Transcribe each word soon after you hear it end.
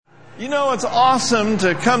You know, it's awesome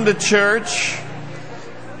to come to church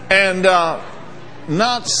and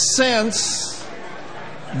not sense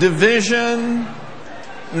division,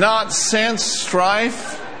 not sense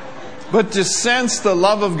strife, but to sense the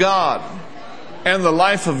love of God and the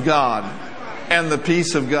life of God and the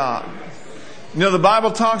peace of God. You know, the Bible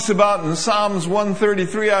talks about in Psalms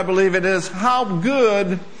 133, I believe it is, how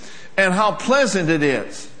good and how pleasant it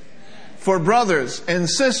is for brothers and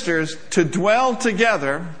sisters to dwell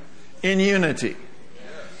together in unity,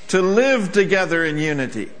 to live together in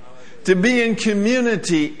unity, to be in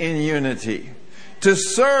community in unity, to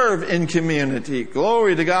serve in community,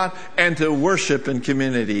 glory to God, and to worship in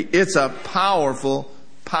community. It's a powerful,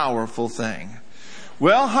 powerful thing.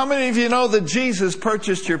 Well, how many of you know that Jesus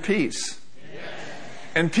purchased your peace?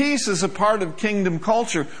 And peace is a part of kingdom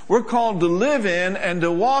culture. We're called to live in and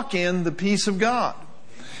to walk in the peace of God.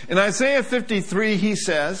 In Isaiah 53, he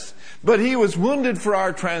says, "But he was wounded for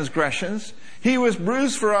our transgressions. He was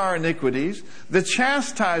bruised for our iniquities. The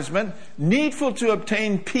chastisement needful to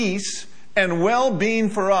obtain peace and well-being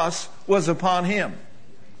for us was upon him.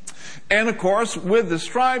 And of course, with the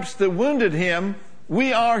stripes that wounded him,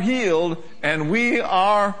 we are healed and we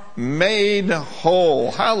are made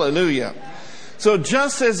whole." Hallelujah. So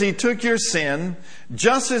just as he took your sin,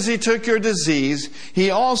 just as he took your disease, he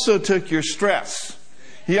also took your stress.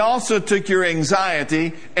 He also took your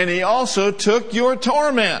anxiety, and he also took your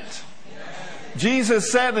torment.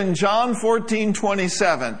 Jesus said in John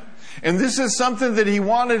 14:27, and this is something that he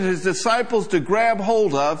wanted his disciples to grab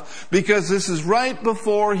hold of, because this is right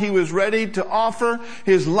before he was ready to offer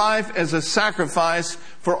his life as a sacrifice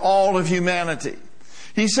for all of humanity.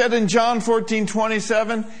 He said in John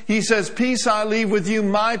 14:27, he says, "Peace I leave with you,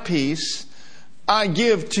 my peace I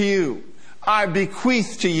give to you. I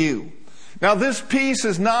bequeath to you. Now this peace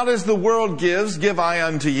is not as the world gives, give I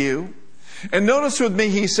unto you." And notice with me,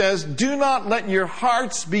 he says, "Do not let your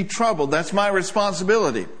hearts be troubled." That's my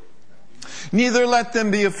responsibility. "Neither let them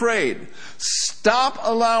be afraid." Stop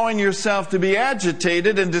allowing yourself to be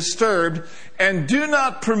agitated and disturbed, and do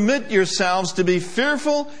not permit yourselves to be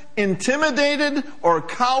fearful, intimidated, or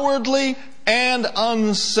cowardly and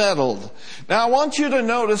unsettled. Now I want you to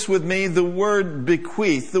notice with me the word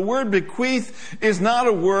bequeath. The word bequeath is not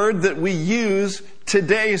a word that we use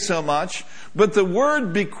today so much, but the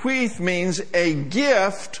word bequeath means a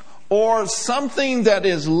gift or something that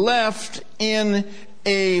is left in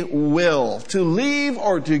a will. To leave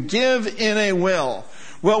or to give in a will.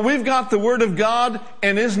 Well, we've got the Word of God,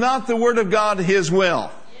 and is not the Word of God His will?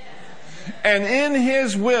 And in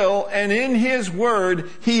His will and in His Word,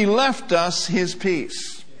 He left us His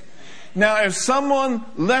peace. Now, if someone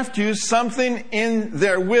left you something in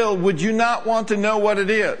their will, would you not want to know what it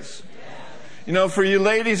is? You know, for you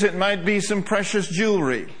ladies, it might be some precious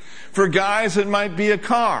jewelry. For guys, it might be a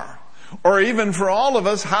car. Or even for all of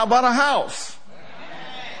us, how about a house?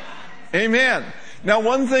 Amen. Now,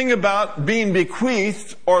 one thing about being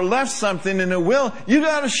bequeathed or left something in a will, you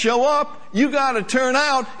got to show up, you got to turn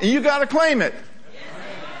out, and you got to claim it.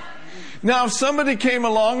 Now, if somebody came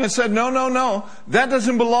along and said, no, that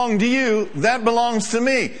doesn't belong to you, that belongs to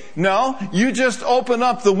me. No, you just open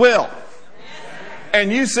up the will.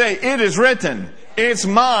 And you say, "It is written, it's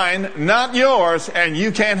mine, not yours, and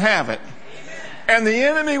you can't have it." And the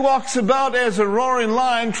enemy walks about as a roaring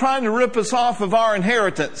lion trying to rip us off of our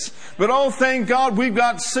inheritance. But oh, thank God, we've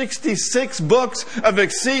got 66 books of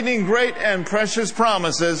exceeding great and precious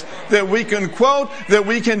promises that we can quote, that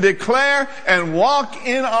we can declare, and walk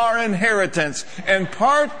in our inheritance. And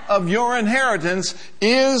part of your inheritance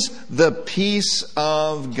is the peace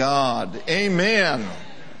of God. Amen.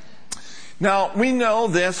 Now, we know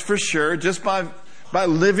this for sure just by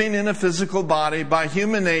living in a physical body, by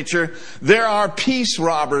human nature. There are peace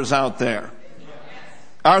robbers out there.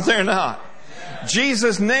 Are there not?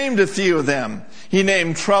 Jesus named a few of them. He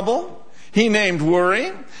named trouble. He named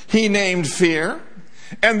worry. He named fear.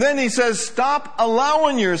 And then he says, stop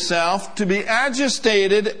allowing yourself to be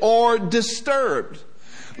agitated or disturbed.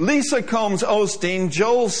 Lisa Combs Osteen,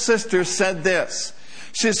 Joel's sister, said this.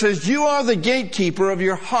 She says, "You are the gatekeeper of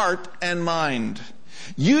your heart and mind.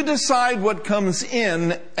 You decide what comes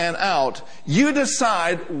in and out. You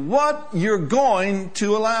decide what you're going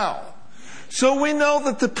to allow." So we know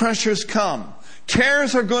that the pressures come.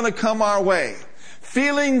 Cares are going to come our way.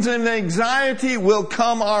 Feelings and anxiety will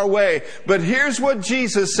come our way. But here's what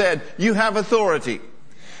Jesus said. You have authority.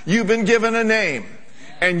 You've been given a name.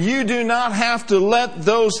 And you do not have to let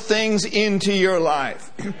those things into your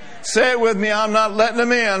life. Say it with me. I'm not letting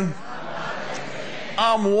them in.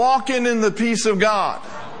 I'm walking in the peace of God.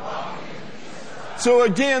 So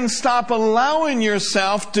again, stop allowing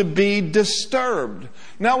yourself to be disturbed.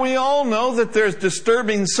 Now, we all know that there's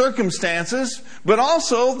disturbing circumstances, but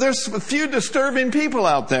also there's a few disturbing people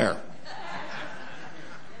out there.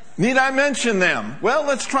 Need I mention them? Well,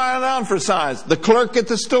 let's try it on for size. The clerk at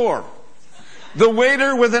the store. The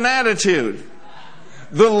waiter with an attitude.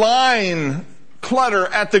 The line clutter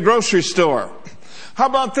at the grocery store. How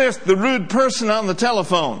about this? The rude person on the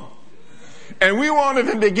telephone. And we won't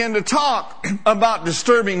even begin to talk about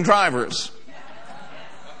disturbing drivers.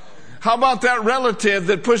 How about that relative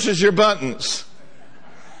that pushes your buttons?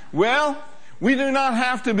 Well, we do not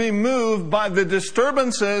have to be moved by the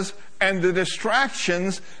disturbances and the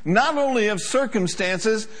distractions, not only of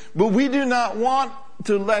circumstances, but we do not want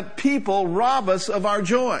to let people rob us of our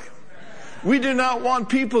joy. We do not want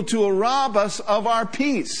people to rob us of our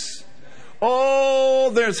peace. Oh,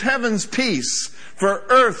 there's heaven's peace for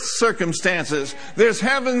earth's circumstances. There's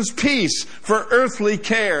heaven's peace for earthly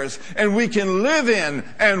cares. And we can live in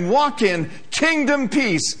and walk in kingdom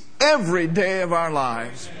peace every day of our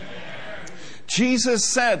lives. Jesus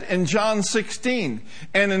said in John 16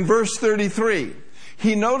 and in verse 33,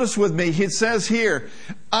 notice with me, he says here,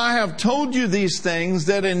 I have told you these things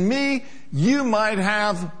that in me you might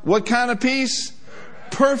have what kind of peace?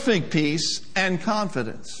 Perfect peace and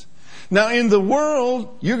confidence. Now, in the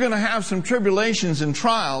world, you're going to have some tribulations and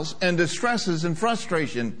trials and distresses and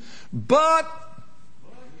frustration. But,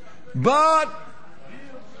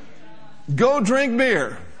 go drink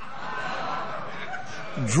beer.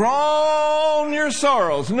 Drown your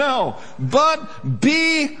sorrows. No, but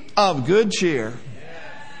be of good cheer.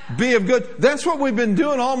 Be of good. That's what we've been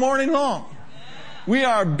doing all morning long. We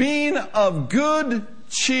are being of good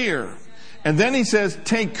cheer. And then he says,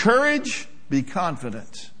 take courage, be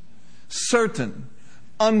confident. Certain,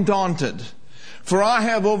 undaunted. For I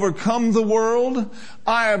have overcome the world.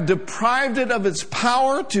 I have deprived it of its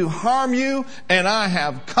power to harm you, and I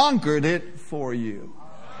have conquered it for you.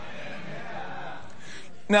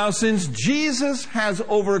 Now, since Jesus has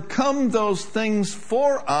overcome those things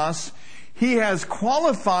for us, He has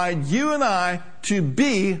qualified you and I to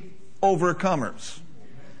be overcomers.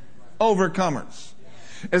 Overcomers.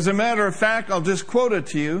 As a matter of fact, I'll just quote it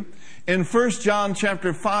to you. In 1 John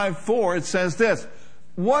chapter 5:4, it says this,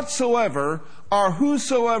 whatsoever or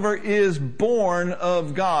whosoever is born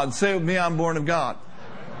of God. Say with me, I'm born of God.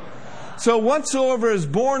 So whatsoever is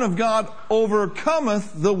born of God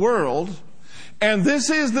overcometh the world. And this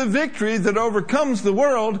is the victory that overcomes the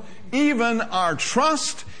world, even our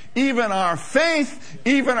trust, even our faith,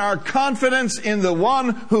 even our confidence in the one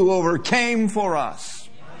who overcame for us.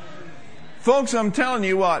 Folks, I'm telling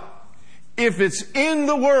you what, if it's in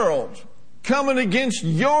the world coming against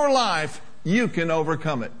your life, you can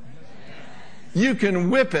overcome it. You can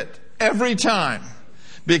whip it every time.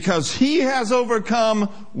 Because He has overcome,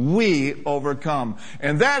 we overcome.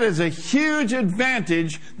 And that is a huge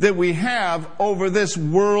advantage that we have over this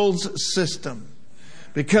world's system.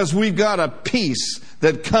 Because we've got a peace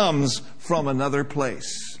that comes from another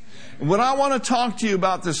place. And what I want to talk to you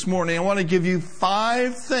about this morning, I want to give you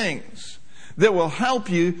 5 things that will help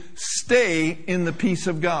you stay in the peace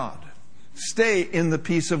of God. Stay in the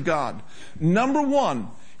peace of God. Number 1,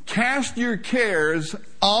 cast your cares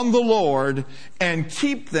on the Lord and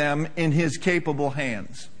keep them in His capable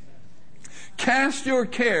hands. Cast your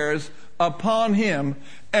cares upon Him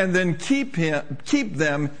and then keep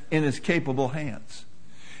them in His capable hands.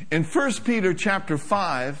 In 1 Peter chapter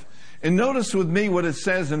 5, and notice with me what it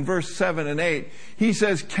says in verse 7 and 8. He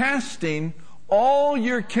says, casting all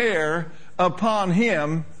your care upon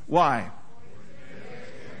Him. Why?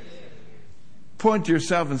 Point to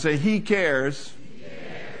yourself and say, He cares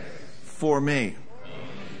for me.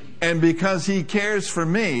 And because He cares for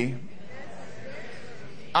me,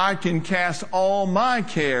 I can cast all my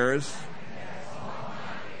cares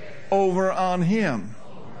over on Him.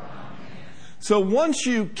 So once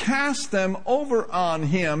you cast them over on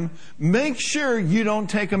Him, make sure you don't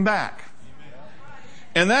take them back.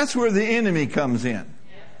 And that's where the enemy comes in.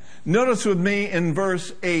 Notice with me in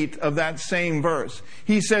verse 8 of that same verse.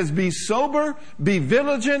 He says, be sober, be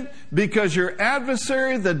vigilant, because your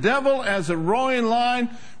adversary, the devil, as a roaring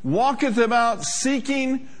lion, walketh about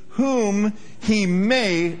seeking whom he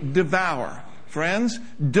may devour. Friends,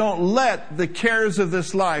 don't let the cares of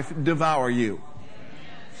this life devour you.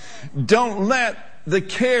 Don't let the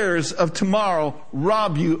cares of tomorrow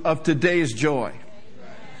rob you of today's joy.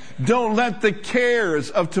 Don't let the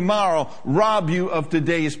cares of tomorrow rob you of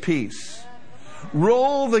today's peace.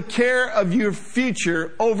 Roll the care of your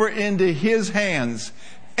future over into His hands.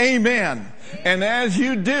 Amen. And as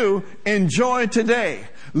you do, enjoy today.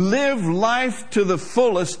 Live life to the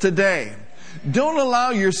fullest today. Don't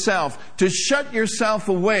allow yourself to shut yourself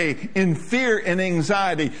away in fear and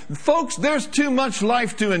anxiety. Folks, there's too much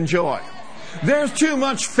life to enjoy. There's too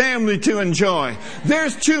much family to enjoy.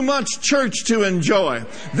 There's too much church to enjoy.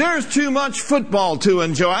 There's too much football to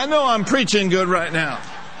enjoy. I know I'm preaching good right now.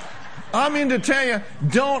 I mean to tell you,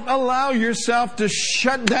 don't allow yourself to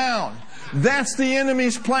shut down. That's the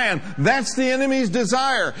enemy's plan. That's the enemy's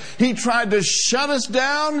desire. He tried to shut us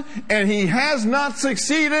down, and he has not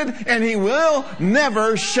succeeded, and he will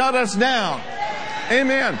never shut us down.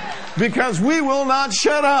 Amen. Because we will not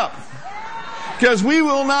shut up. Because we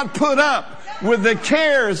will not put up with the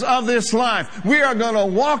cares of this life. We are going to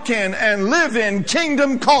walk in and live in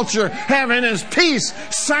kingdom culture, having His peace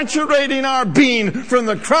saturating our being from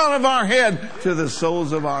the crown of our head to the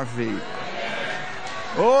soles of our feet.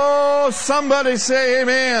 Oh, somebody say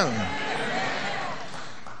amen.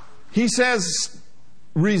 He says,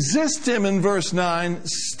 resist him in verse 9,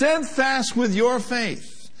 steadfast with your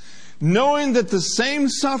faith, knowing that the same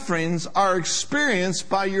sufferings are experienced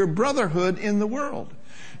by your brotherhood in the world.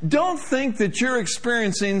 Don't think that you're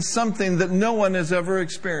experiencing something that no one has ever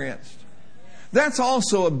experienced. That's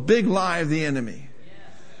also a big lie of the enemy.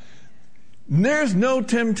 There's no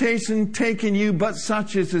temptation taken you but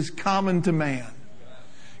such as is common to man.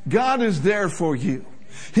 God is there for you.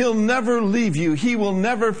 He'll never leave you. He will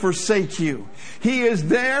never forsake you. He is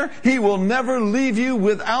there. He will never leave you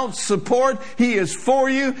without support. He is for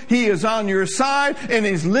you. He is on your side, and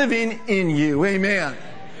He's living in you. Amen.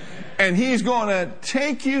 And He's going to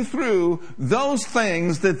take you through those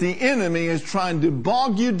things that the enemy is trying to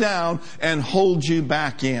bog you down and hold you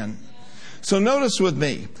back in. So notice with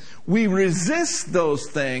me, we resist those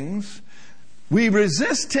things. We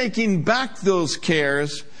resist taking back those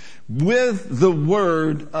cares with the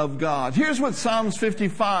Word of God. Here's what Psalms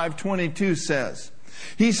 55:22 says.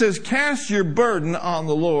 He says, cast your burden on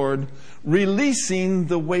the Lord, releasing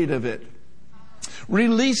the weight of it.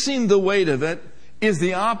 Releasing the weight of it is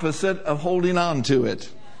the opposite of holding on to it.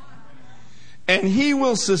 And He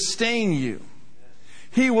will sustain you.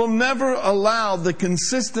 He will never allow the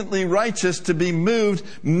consistently righteous to be moved,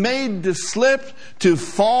 made to slip, to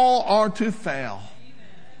fall, or to fail.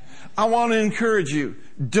 I want to encourage you,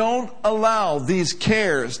 don't allow these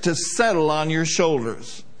cares to settle on your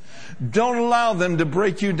shoulders. Don't allow them to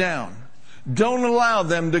break you down. Don't allow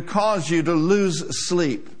them to cause you to lose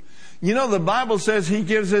sleep. You know, the Bible says He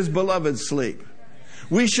gives His beloved sleep.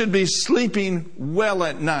 We should be sleeping well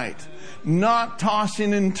at night, not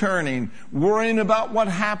tossing and turning, worrying about what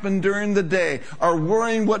happened during the day, or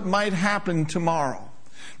worrying what might happen tomorrow.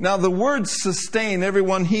 Now, the word sustain,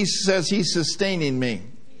 everyone, He says He's sustaining me.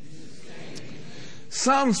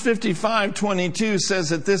 Psalms 55:22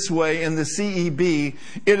 says it this way in the CEB.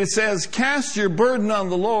 It says, cast your burden on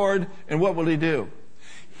the Lord, and what will He do?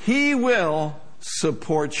 He will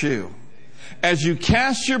support you. As you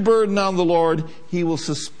cast your burden on the Lord, He will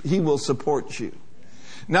support you.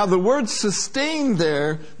 Now, the word sustain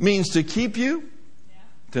there means to keep you,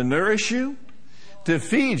 to nourish you, to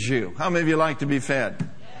feed you. How many of you like to be fed?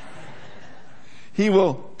 He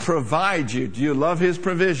will provide you. Do you love His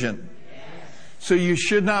provision? So you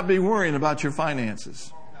should not be worrying about your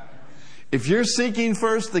finances. If you're seeking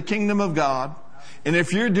first the kingdom of God, and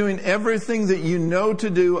if you're doing everything that you know to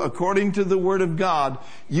do according to the Word of God,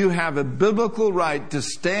 you have a biblical right to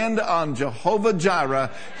stand on Jehovah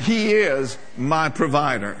Jireh. He is my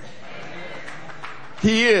provider.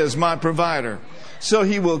 He is my provider. So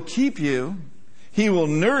He will keep you. He will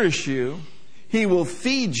nourish you. He will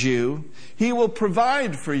feed you. He will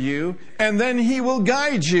provide for you. And then He will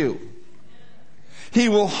guide you. He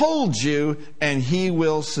will hold you, and He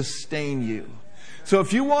will sustain you. So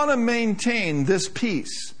if you want to maintain this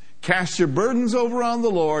peace, cast your burdens over on the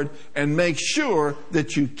Lord and make sure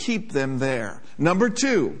that you keep them there. Number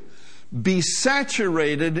 2, be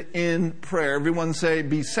saturated in prayer. Everyone say,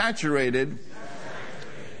 be saturated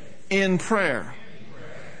in prayer.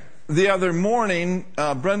 The other morning,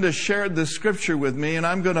 Brenda shared this scripture with me, and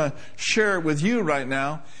I'm going to share it with you right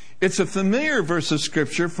now. It's a familiar verse of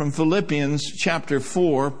Scripture from Philippians chapter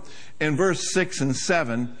 4 and verse 6 and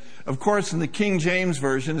 7. Of course, in the King James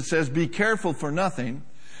Version, it says, be careful for nothing,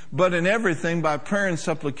 but in everything by prayer and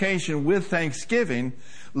supplication with thanksgiving,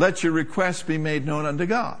 let your requests be made known unto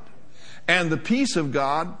God. And the peace of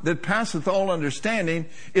God that passeth all understanding,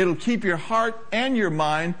 it'll keep your heart and your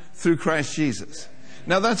mind through Christ Jesus.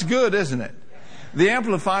 Now that's good, isn't it? The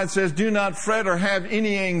Amplified says, do not fret or have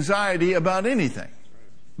any anxiety about anything.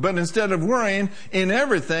 But instead of worrying, in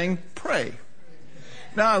everything, pray.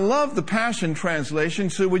 Now, I love the Passion Translation,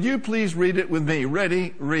 so would you please read it with me?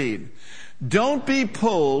 Ready? Read. Don't be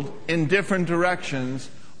pulled in different directions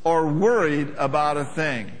or worried about a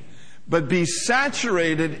thing, but be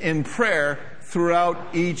saturated in prayer throughout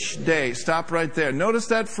each day. Stop right there. Notice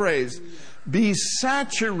that phrase. Be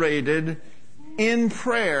saturated in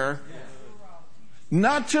prayer,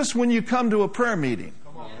 not just when you come to a prayer meeting,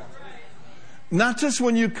 not just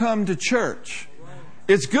when you come to church.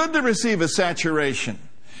 It's good to receive a saturation.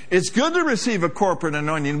 It's good to receive a corporate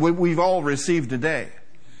anointing we've all received today.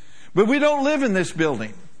 But we don't live in this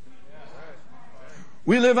building.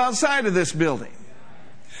 We live outside of this building.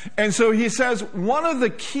 And so he says one of the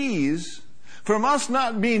keys from us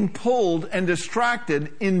not being pulled and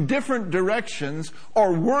distracted in different directions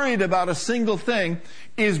or worried about a single thing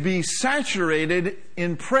is be saturated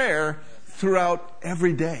in prayer throughout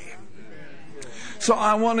every day. So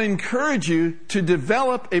I want to encourage you to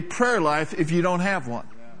develop a prayer life if you don't have one.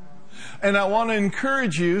 And I want to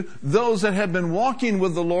encourage you, those that have been walking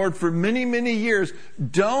with the Lord for many, many years,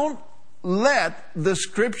 don't let the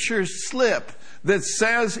scripture slip that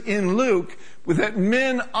says in Luke that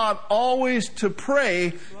men ought always to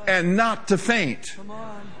pray and not to faint. Come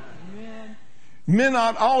on. Amen. Men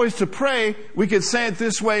ought always to pray, we could say it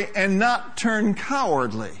this way, and not turn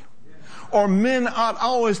cowardly. Or men ought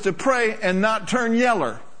always to pray and not turn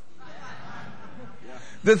yeller.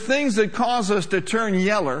 The things that cause us to turn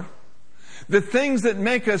yeller, the things that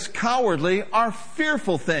make us cowardly are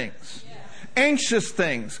fearful things, anxious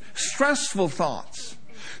things, stressful thoughts.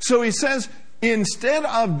 So he says, instead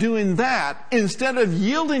of doing that, instead of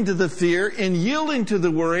yielding to the fear and yielding to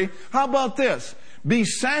the worry, how about this? Be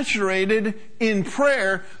saturated in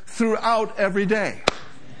prayer throughout every day.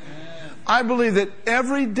 I believe that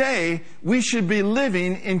every day we should be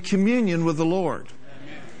living in communion with the Lord.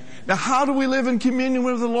 Now, how do we live in communion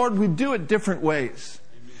with the Lord? We do it different ways.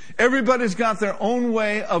 Everybody's got their own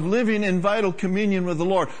way of living in vital communion with the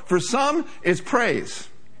Lord. For some, it's praise.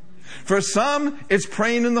 For some, it's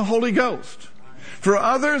praying in the Holy Ghost. For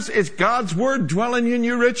others, it's God's Word dwelling in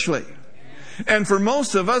you richly. And for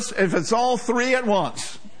most of us, if it's all three at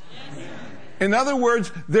once. In other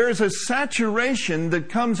words, there's a saturation that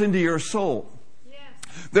comes into your soul.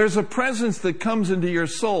 There's a presence that comes into your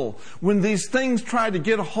soul when these things try to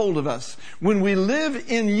get a hold of us. When we live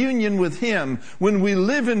in union with Him, when we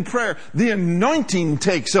live in prayer, the anointing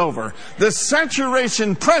takes over. The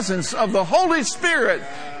saturation presence of the Holy Spirit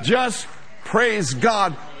just, praise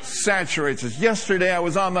God, saturates us. Yesterday I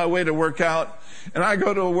was on my way to work out, and I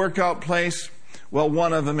go to a workout place. Well,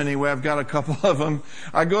 one of them anyway. I've got a couple of them.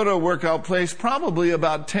 I go to a workout place probably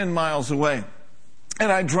about 10 miles away.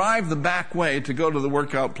 And I drive the back way to go to the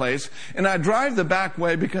workout place. And I drive the back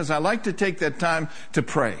way because I like to take that time to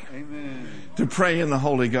pray. Amen. To pray in the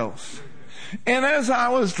Holy Ghost. And as I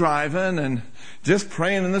was driving and just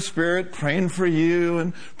praying in the Spirit, praying for you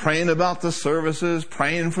and praying about the services,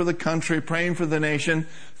 praying for the country, praying for the nation,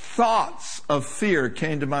 thoughts of fear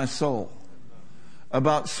came to my soul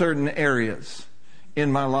about certain areas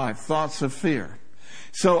in my life. Thoughts of fear.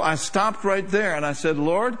 So I stopped right there and I said,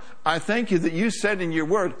 Lord, I thank you that you said in your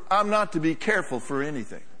word, I'm not to be careful for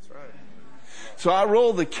anything. That's right. So I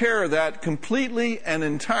roll the care of that completely and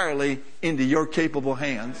entirely into your capable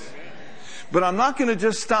hands. But I'm not going to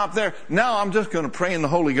just stop there. Now I'm just going to pray in the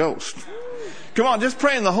Holy Ghost. Come on, just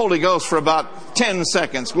pray in the Holy Ghost for about 10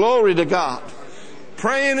 seconds. Glory to God.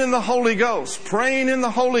 Praying in the Holy Ghost, praying in the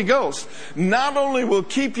Holy Ghost, not only will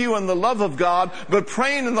keep you in the love of God, but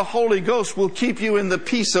praying in the Holy Ghost will keep you in the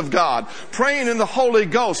peace of God. Praying in the Holy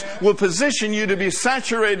Ghost will position you to be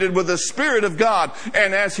saturated with the Spirit of God.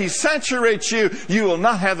 And as He saturates you, you will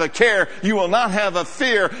not have a care, you will not have a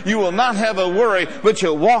fear, you will not have a worry, but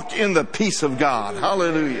you'll walk in the peace of God.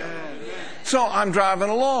 Hallelujah. So I'm driving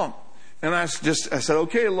along, and I said,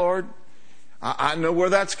 okay, Lord, I know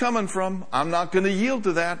where that's coming from. I'm not going to yield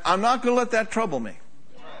to that. I'm not going to let that trouble me.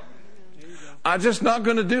 I'm just not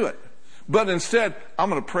going to do it. But instead,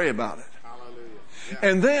 I'm going to pray about it.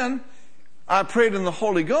 And then I prayed in the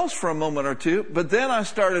Holy Ghost for a moment or two, but then I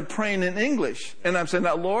started praying in English. And I'm saying,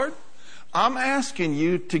 now, Lord, I'm asking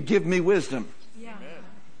you to give me wisdom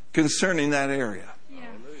concerning that area,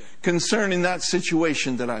 concerning that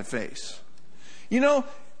situation that I face. You know,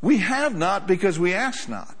 we have not because we ask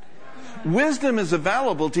not. Wisdom is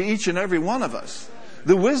available to each and every one of us.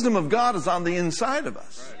 The wisdom of God is on the inside of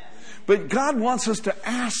us. But God wants us to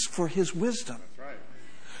ask for His wisdom.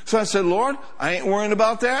 So I said, Lord, I ain't worrying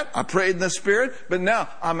about that. I prayed in the Spirit, but now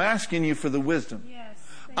I'm asking you for the wisdom.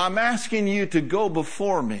 I'm asking you to go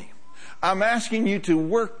before me. I'm asking you to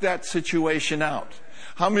work that situation out.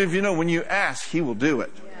 How many of you know when you ask, He will do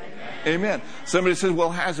it? Amen. Somebody says,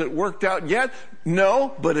 well, has it worked out yet?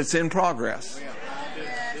 No, but it's in progress.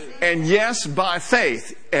 And yes, by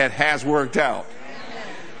faith, it has worked out.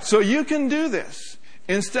 So you can do this.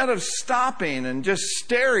 Instead of stopping and just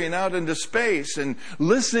staring out into space and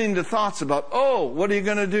listening to thoughts about, oh, what are you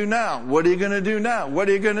going to do now? What are you going to do now? What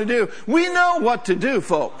are you going to do? We know what to do,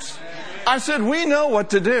 folks. I said we know what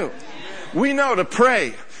to do. We know to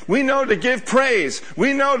pray. We know to give praise.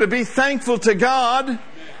 We know to be thankful to God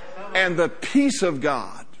and the peace of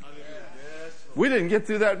God. We didn't get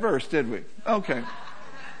through that verse, did we? Okay.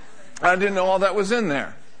 I didn't know all that was in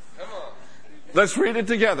there. Let's read it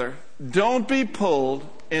together. Don't be pulled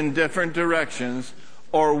in different directions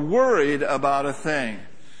or worried about a thing.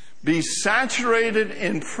 Be saturated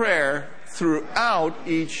in prayer throughout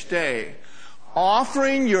each day,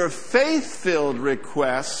 offering your faith-filled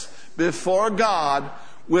requests before God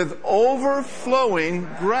with overflowing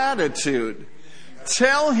gratitude.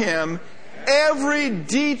 Tell Him every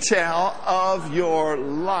detail of your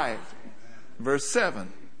life. Verse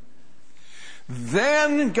 7.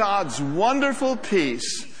 Then God's wonderful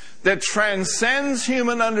peace that transcends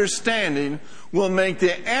human understanding will make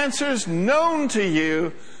the answers known to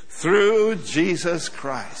you through Jesus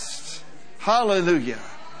Christ. Hallelujah.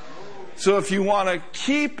 So if you want to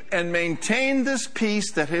keep and maintain this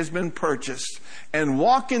peace that has been purchased and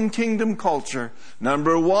walk in kingdom culture,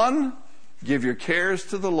 number one, give your cares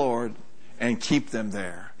to the Lord and keep them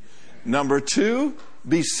there. Number two,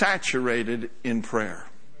 be saturated in prayer.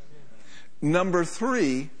 Number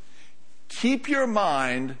three, keep your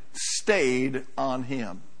mind stayed on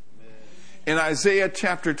Him. In Isaiah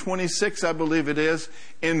chapter 26, I believe it is,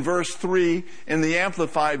 in verse 3, in the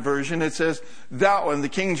Amplified Version, it says, Thou, in the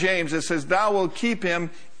King James, it says, Thou will keep him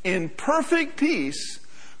in perfect peace,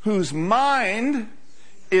 whose mind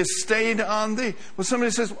is stayed on Thee. Well, somebody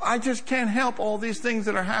says, I just can't help all these things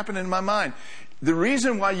that are happening in my mind. The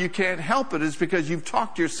reason why you can't help it is because you've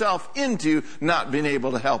talked yourself into not being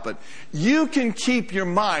able to help it. You can keep your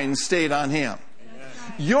mind stayed on Him. Amen.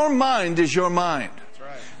 Your mind is your mind.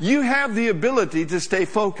 Right. You have the ability to stay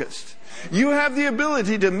focused. You have the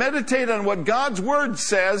ability to meditate on what God's Word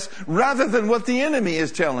says rather than what the enemy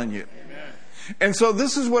is telling you. Amen. And so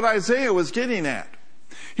this is what Isaiah was getting at.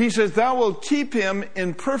 He says, Thou wilt keep him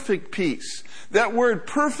in perfect peace. That word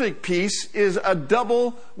perfect peace is a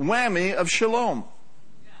double whammy of shalom.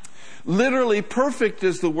 Literally, perfect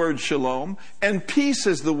is the word shalom, and peace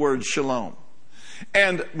is the word shalom.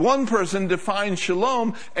 And one person defines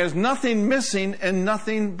shalom as nothing missing and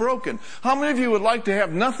nothing broken. How many of you would like to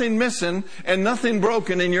have nothing missing and nothing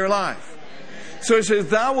broken in your life? So it says,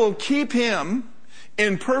 Thou wilt keep him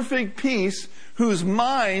in perfect peace, whose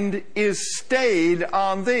mind is stayed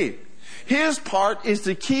on Thee. His part is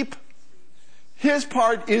to keep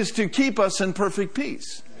us in perfect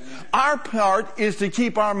peace. Our part is to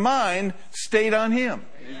keep our mind stayed on Him.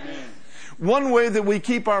 Amen. One way that we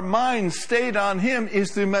keep our mind stayed on Him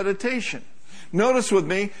is through meditation. Notice with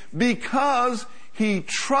me, because He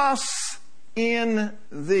trusts in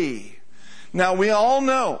Thee. Now we all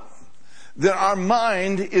know that our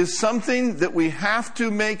mind is something that we have to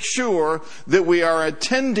make sure that we are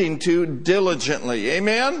attending to diligently.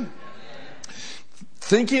 Amen?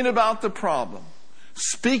 Thinking about the problem,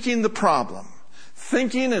 speaking the problem,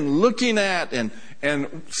 thinking and looking at and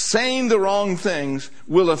saying the wrong things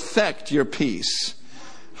will affect your peace.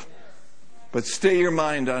 But stay your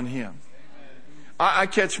mind on Him. I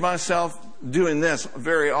catch myself doing this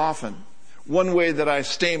very often. One way that I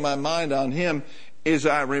stay my mind on Him is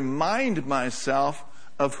I remind myself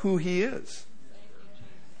of who He is.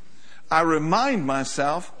 I remind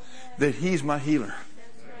myself that He's my healer.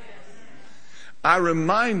 I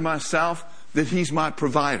remind myself that He's my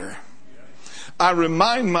provider. I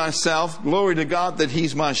remind myself, glory to God, that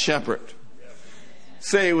He's my shepherd.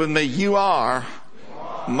 Say it with me, You are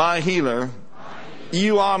my healer.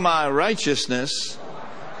 You are my righteousness.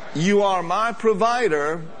 You are my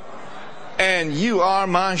provider. And You are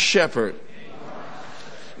my shepherd.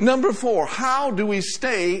 Number 4, how do we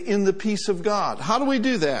stay in the peace of God? How do we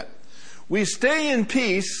do that? We stay in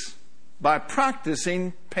peace by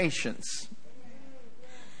practicing patience.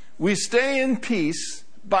 We stay in peace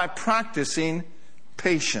by practicing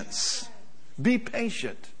patience. Be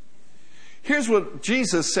patient. Here's what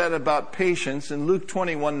Jesus said about patience in Luke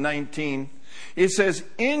 21:19. It says,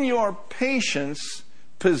 In your patience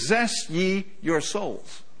possess ye your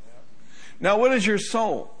souls. Now what is your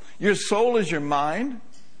soul? Your soul is your mind,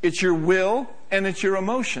 it's your will, and it's your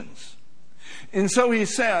emotions. And so He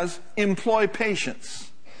says, employ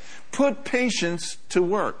patience. Put patience to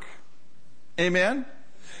work. Amen?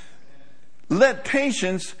 Let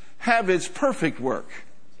patience have its perfect work,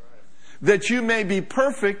 that you may be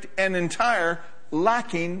perfect and entire,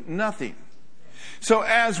 lacking nothing. So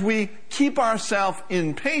as we keep ourselves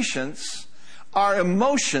in patience, our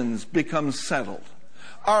emotions become settled.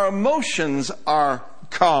 Our emotions are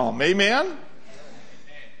calm. Amen?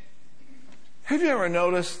 Have you ever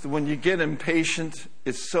noticed when you get impatient,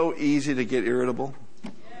 it's so easy to get irritable?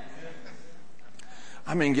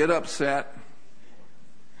 I mean, get upset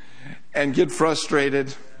and get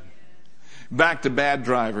frustrated. Back to bad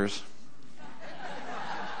drivers.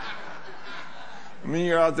 I mean,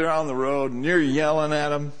 you're out there on the road and you're yelling at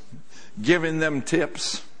them, giving them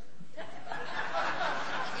tips.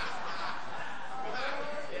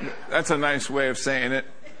 That's a nice way of saying it.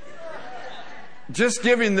 Just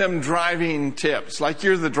giving them driving tips, like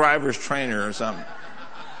you're the driver's trainer or something.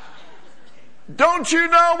 Don't you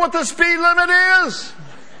know what the speed limit is?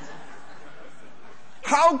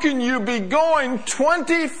 How can you be going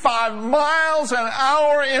 25 miles an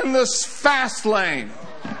hour in this fast lane?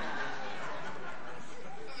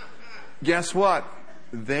 Guess what?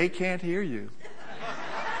 They can't hear you.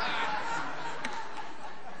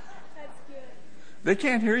 They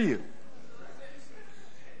can't hear you.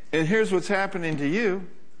 And here's what's happening to you.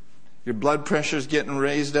 Your blood pressure's getting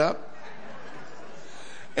raised up.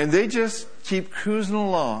 And they just keep cruising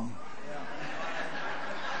along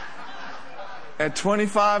at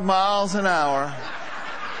 25 miles an hour,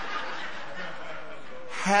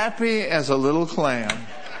 happy as a little clam.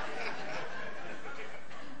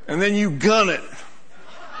 And then you gun it,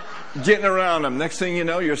 getting around them. Next thing you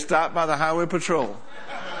know, you're stopped by the highway patrol.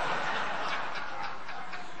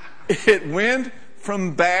 It went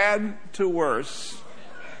from bad to worse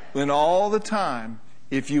when all the time,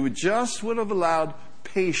 if you would have allowed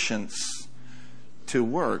patience to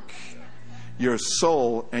work, your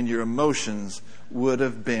soul and your emotions would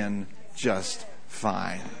have been just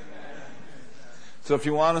fine. So if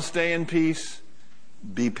you want to stay in peace,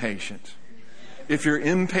 be patient. If you're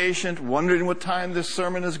impatient, wondering what time this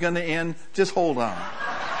sermon is going to end, just hold on.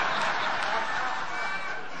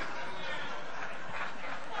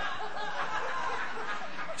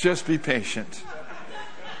 Just be patient.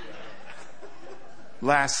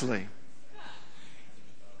 Lastly,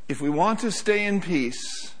 if we want to stay in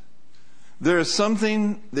peace, there is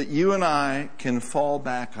something that you and I can fall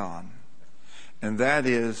back on, and that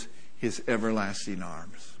is His everlasting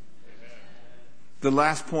arms. The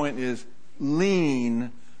last point is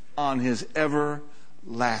lean on His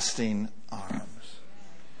everlasting arms.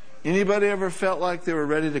 Anybody ever felt like they were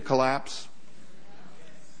ready to collapse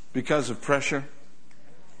because of pressure?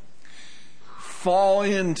 Fall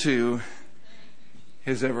into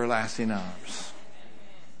His everlasting arms,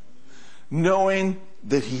 knowing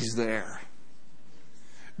that He's there.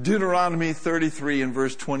 Deuteronomy 33 and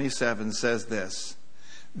verse 27 says this: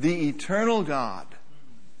 the eternal God,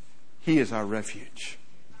 He is our refuge.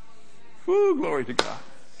 Woo, glory to God.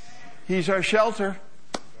 He's our shelter.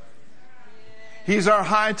 He's our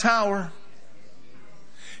high tower.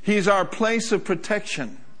 He's our place of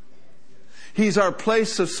protection. He's our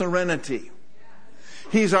place of serenity.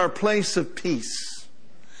 He's our place of peace.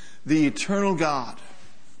 The eternal God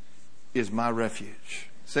is my refuge.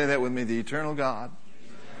 Say that with me. The eternal God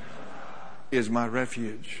is my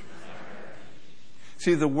refuge.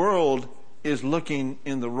 See, the world is looking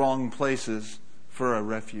in the wrong places for a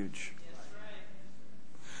refuge.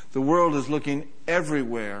 The world is looking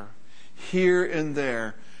everywhere, here and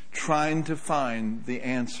there, trying to find the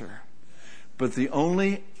answer. But the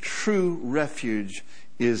only true refuge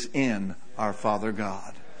is in our Father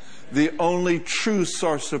God. The only true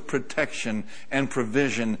source of protection and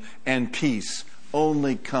provision and peace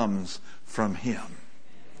only comes from Him.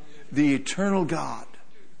 The eternal God,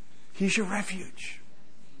 He's your refuge.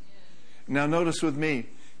 Now notice with me,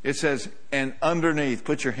 it says, and underneath,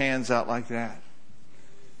 put your hands out like that.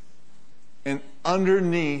 And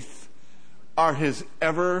underneath are His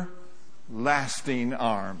everlasting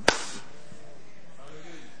arms.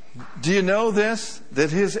 Do you know this? That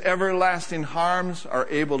His everlasting arms are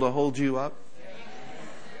able to hold you up?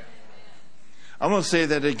 I'm going to say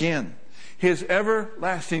that again. His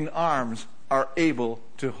everlasting arms are able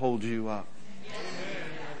to hold you up.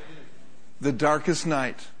 The darkest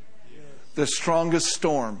night, the strongest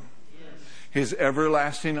storm, His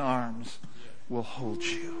everlasting arms will hold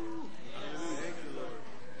you.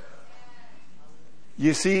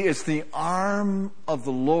 You see, it's the arm of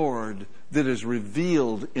the Lord that is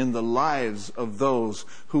revealed in the lives of those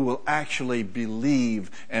who will actually believe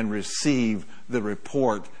and receive the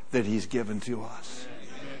report that He's given to us.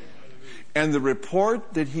 And the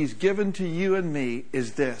report that He's given to you and me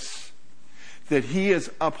is this: that He is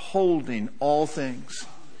upholding all things.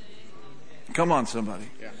 Come on, somebody.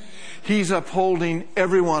 He's upholding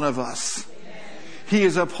every one of us. He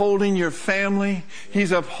is upholding your family.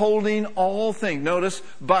 He's upholding all things. Notice,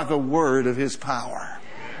 by the word of His power.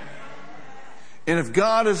 And if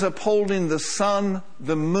God is upholding the sun,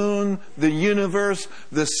 the moon, the universe,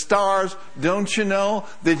 the stars, don't you know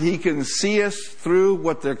that He can see us through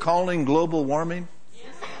what they're calling global warming?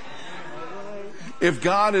 If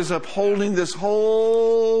God is upholding this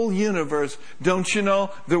whole universe, don't you know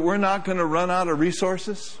that we're not going to run out of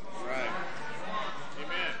resources?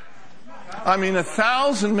 I mean,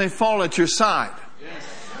 1,000 may fall at your side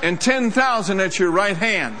and 10,000 at your right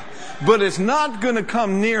hand, but it's not going to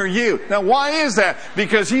come near you. Now, why is that?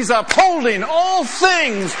 Because He's upholding all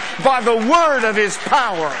things by the word of His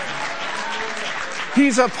power.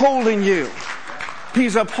 He's upholding you.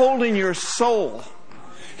 He's upholding your soul.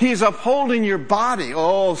 He's upholding your body.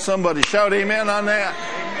 Oh, somebody shout amen on that.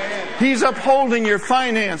 Amen. He's upholding your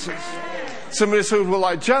finances. Somebody says, well,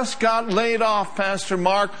 I just got laid off, Pastor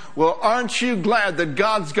Mark. Well, aren't you glad that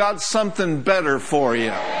God's got something better for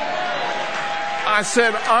you? I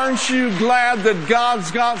said, aren't you glad that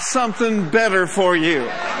God's got something better for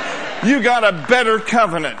you? You got a better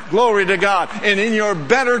covenant. Glory to God. And in your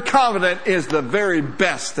better covenant is the very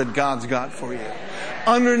best that God's got for you.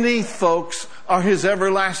 Underneath, folks, are His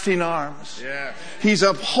everlasting arms. Yeah. He's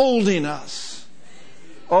upholding us.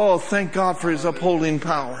 Oh, thank God for His upholding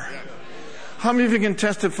power. How many of you can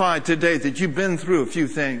testify today that you've been through a few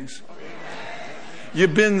things?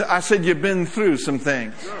 You've been through some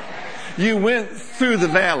things. You went through the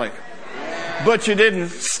valley, but you didn't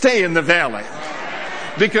stay in the valley.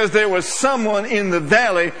 Because there was someone in the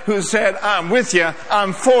valley who said, I'm with you,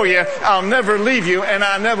 I'm for you, I'll never leave you, and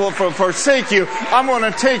I never will forsake you. I'm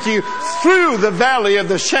going to take you through the valley of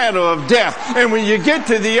the shadow of death. And when you get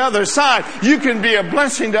to the other side, you can be a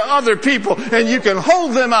blessing to other people, and you can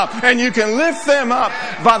hold them up, and you can lift them up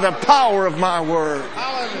by the power of my word.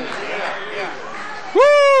 Hallelujah.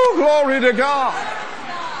 Woo! Glory to God.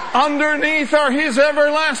 Underneath are His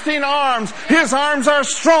everlasting arms. His arms are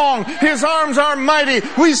strong. His arms are mighty.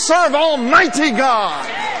 We serve Almighty God.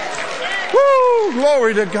 Woo!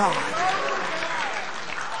 Glory to God.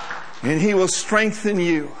 And He will strengthen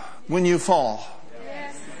you when you fall.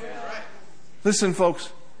 Listen,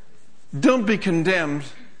 folks. Don't be condemned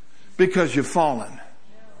because you've fallen.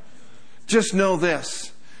 Just know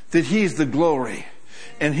this, that He's the glory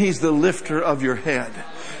and He's the lifter of your head.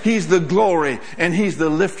 He's the glory and He's the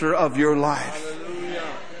lifter of your life. Hallelujah.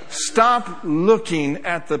 Stop looking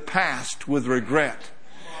at the past with regret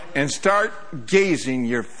and start gazing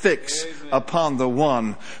your fix upon the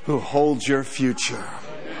one who holds your future.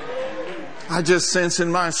 I just sense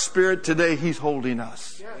in my spirit today He's holding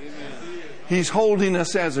us. He's holding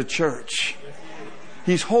us as a church.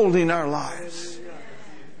 He's holding our lives.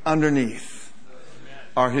 Underneath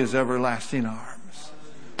are His everlasting arms.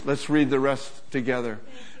 Let's read the rest together.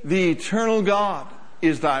 The eternal God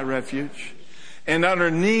is thy refuge, and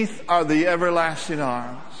underneath are the everlasting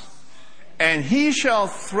arms. And He shall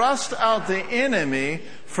thrust out the enemy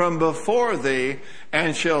from before thee,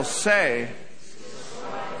 and shall say,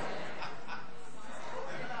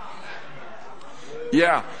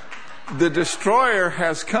 yeah, the destroyer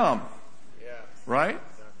has come, right?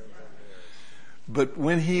 But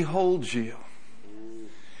when He holds you,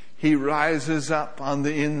 He rises up on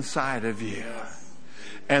the inside of you.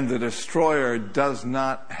 And the destroyer does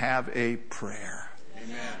not have a prayer.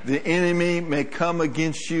 Amen. The enemy may come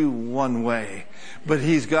against you one way, but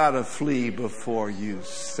he's got to flee before you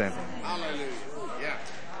seven. Hallelujah. Yeah.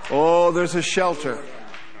 Oh, there's a shelter.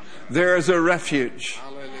 There is a refuge.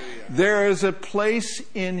 Hallelujah. There is a place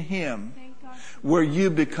in Him where you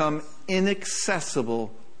become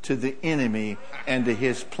inaccessible to the enemy and to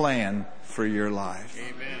his plan for your life.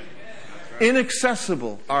 Amen. Right.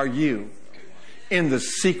 Inaccessible are you in the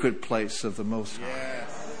secret place of the Most High.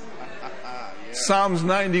 Yes. Yes. Psalms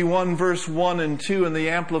 91 verse 1 and 2 in the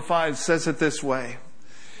Amplified says it this way.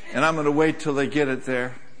 And I'm going to wait till they get it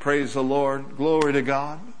there. Praise the Lord. Glory to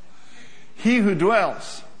God. He who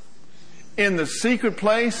dwells in the secret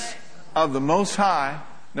place of the Most High,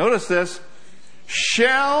 notice this,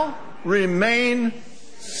 shall remain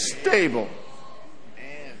stable.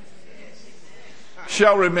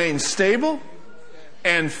 Shall remain stable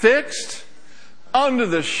and fixed under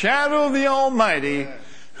the shadow of the Almighty,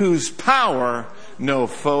 whose power no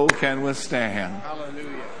foe can withstand.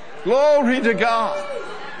 Hallelujah. Glory to God.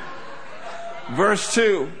 Verse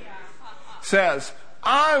 2 says,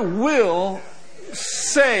 I will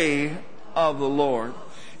say of the Lord.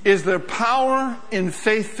 Is there power in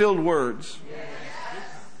faith-filled words?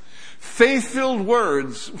 Faith-filled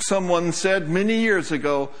words, someone said many years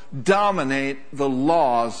ago, dominate the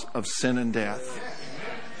laws of sin and death.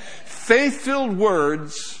 faith-filled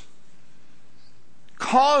words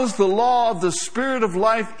cause the law of the Spirit of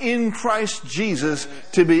life in Christ Jesus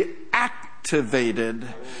to be activated.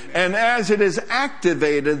 And as it is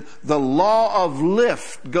activated, the law of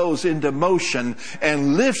lift goes into motion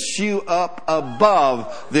and lifts you up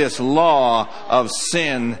above this law of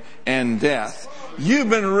sin and death. You've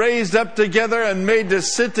been raised up together and made to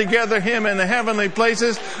sit together Him in the heavenly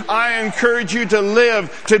places. I encourage you to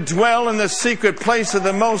live, to dwell in the secret place of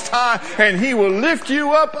the Most High, and He will lift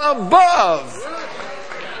you up above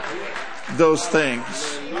those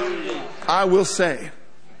things. I will say.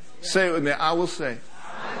 Say it with me. I will say.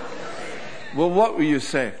 Well, what will you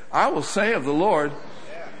say? I will say of the Lord,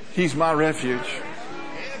 He's my refuge.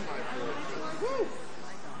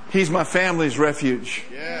 He's my family's refuge.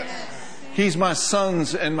 He's my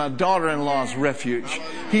son's and my daughter-in-law's refuge.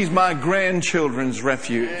 He's my grandchildren's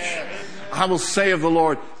refuge. I will say of the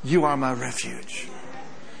Lord, You are my refuge.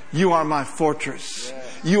 You are my fortress.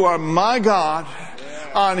 You are my God.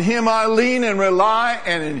 On Him I lean and rely,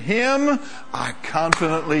 and in Him I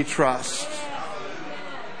confidently trust.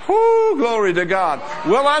 Whoo, glory to God.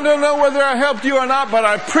 Well, I don't know whether I helped you or not, but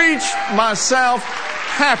I preached myself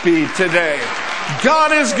happy today.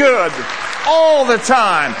 God is good all the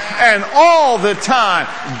time, and all the time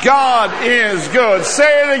God is good.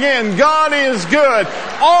 Say it again. God is good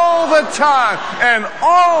all the time, and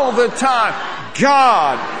all the time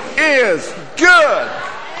God is good.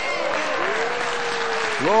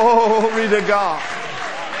 Glory to God.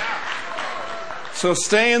 So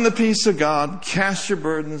stay in the peace of God. Cast your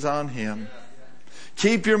burdens on Him.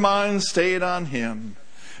 Keep your mind stayed on Him.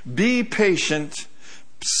 Be patient.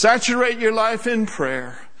 Saturate your life in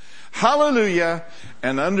prayer. Hallelujah.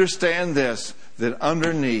 And understand this, that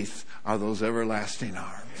underneath are those everlasting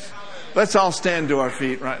arms. Let's all stand to our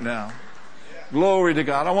feet right now. Glory to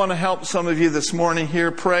God. I want to help some of you this morning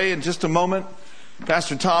here pray in just a moment.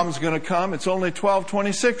 Pastor Tom's going to come. It's only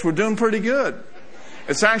 12:26. We're doing pretty good.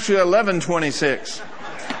 It's actually 11:26.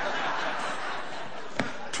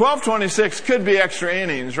 12:26 could be extra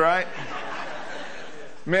innings, right?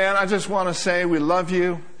 Man, I just want to say we love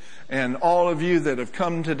you, and all of you that have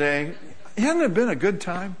come today. Hasn't it been a good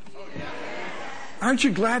time? Aren't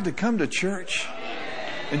you glad to come to church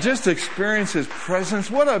and just experience His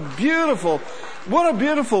presence? What a beautiful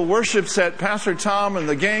worship set Pastor Tom and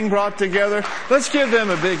the gang brought together. Let's give them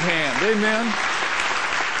a big hand. Amen.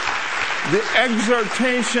 The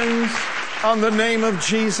exhortations on the name of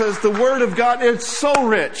Jesus, the Word of God, it's so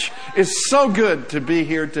rich. It's so good to be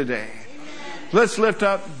here today. Let's lift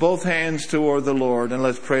up both hands toward the Lord and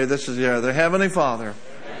let's pray this together. Heavenly Father,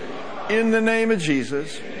 in the name of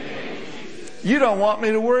Jesus, You don't want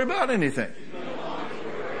me to worry about anything.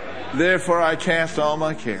 Therefore I cast all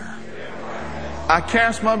my care. I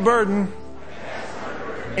cast my burden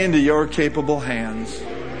into Your capable hands.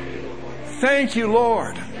 Thank You,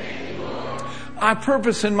 Lord. I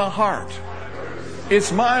purpose in my heart.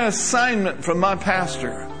 It's my assignment from my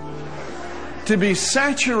pastor to be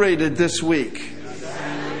saturated this week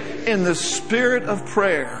in the spirit of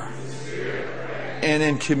prayer and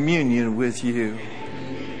in communion with You.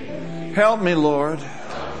 Help me, Lord,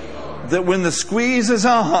 that when the squeeze is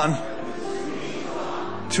on,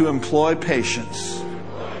 to employ patience.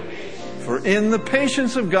 For in the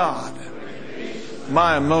patience of God,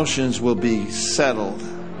 my emotions will be settled.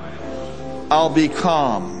 I'll be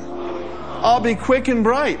calm. I'll be quick and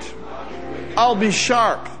bright. I'll be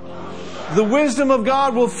sharp. The wisdom of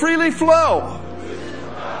God will freely flow.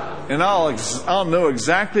 And I'll know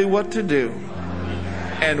exactly what to do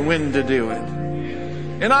and when to do it.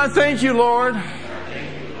 And I thank You, Lord,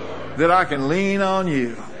 that I can lean on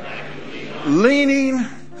You. Leaning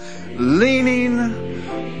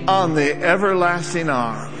on the everlasting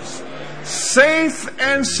arms. Safe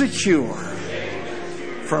and secure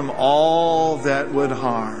from all that would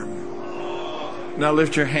harm. Now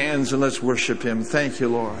lift your hands and let's worship Him. Thank You,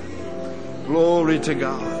 Lord. Glory to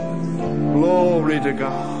God. Glory to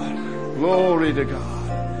God. Glory to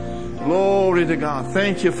God. Glory to God.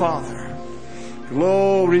 Thank You, Father.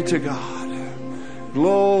 Glory to God.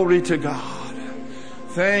 Glory to God.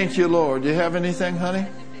 Thank You, Lord. Do you have anything, honey?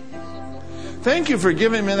 Thank you for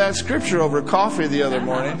giving me that scripture over coffee the other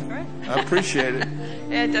morning. I appreciate it.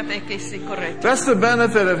 That's the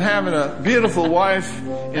benefit of having a beautiful wife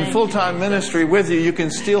in full-time ministry with you. You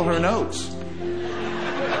can steal her notes.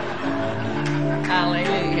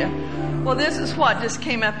 Hallelujah. Well, this is what just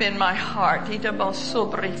came up in my heart.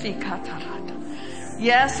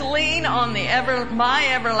 Yes, lean on my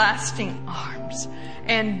everlasting arms.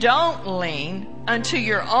 And don't lean unto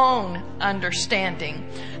your own understanding.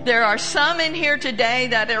 There are some in here today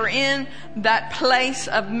that are in that place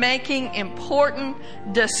of making important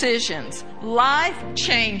decisions,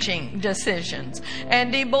 life-changing decisions.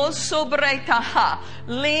 And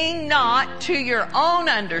lean not to your own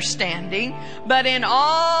understanding, but in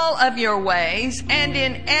all of your ways and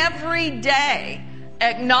in every day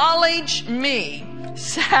acknowledge me.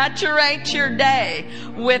 Saturate your day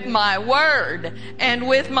with my word and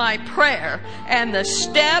with my prayer, and the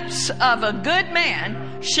steps of a good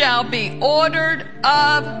man shall be ordered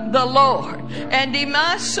of the Lord. And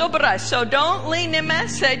so don't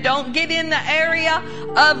don't get in the area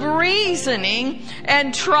of reasoning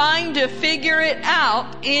and trying to figure it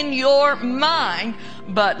out in your mind,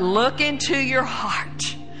 but look into your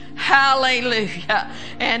heart. Hallelujah.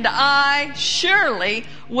 And I surely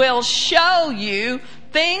will show you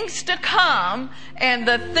things to come and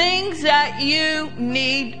the things that you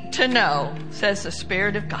need to know, says the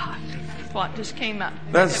Spirit of God. That's what just came up.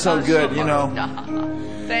 That's so good, you know.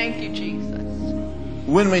 Thank you, Jesus.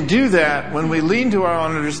 When we do that, when we lean to our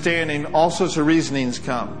own understanding, all sorts of reasonings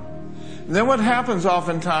come. And then what happens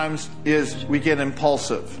oftentimes is we get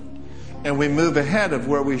impulsive and we move ahead of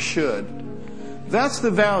where we should. That's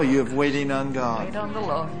the value of waiting on God. Wait on the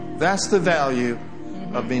Lord. That's the value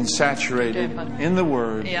of being saturated in the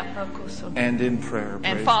Word and in prayer.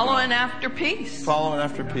 And following after peace. Following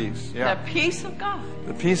after peace. Yeah. The peace of God.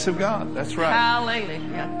 The peace of God. That's right.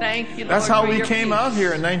 Hallelujah. Thank you, Lord. That's how we came peace. out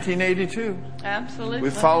here in 1982. Absolutely. We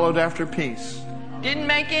followed after peace. Didn't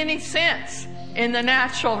make any sense in the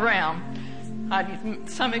natural realm.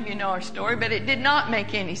 Some of you know our story, but it did not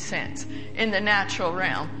make any sense in the natural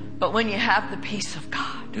realm. But when you have the peace of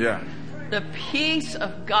God, the peace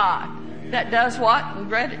of God that does what? We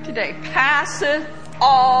read it today. Passeth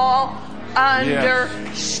all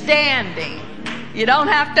understanding. You don't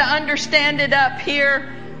have to understand it up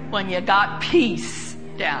here when you got peace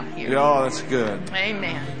down here. Oh, that's good.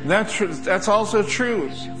 Amen. That's also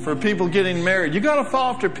true for people getting married. You got to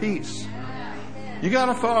follow after peace. You got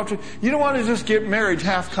to follow after. You don't want to just get married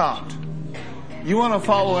half-cocked. You want to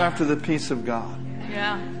follow after the peace of God.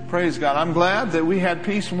 Yeah. Praise God. I'm glad that we had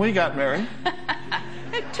peace when we got married.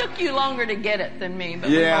 It took you longer to get it than me, but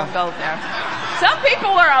we won't go there. Some people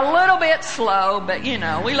are a little bit slow, but we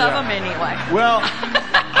love them anyway. Well,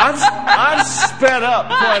 I've sped up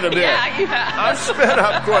quite a bit. Yeah, you have. I've sped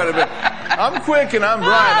up quite a bit. I'm quick and I'm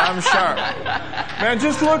bright. I'm sharp. Man,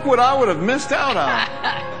 just look what I would have missed out on.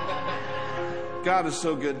 God is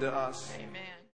so good to us. Amen.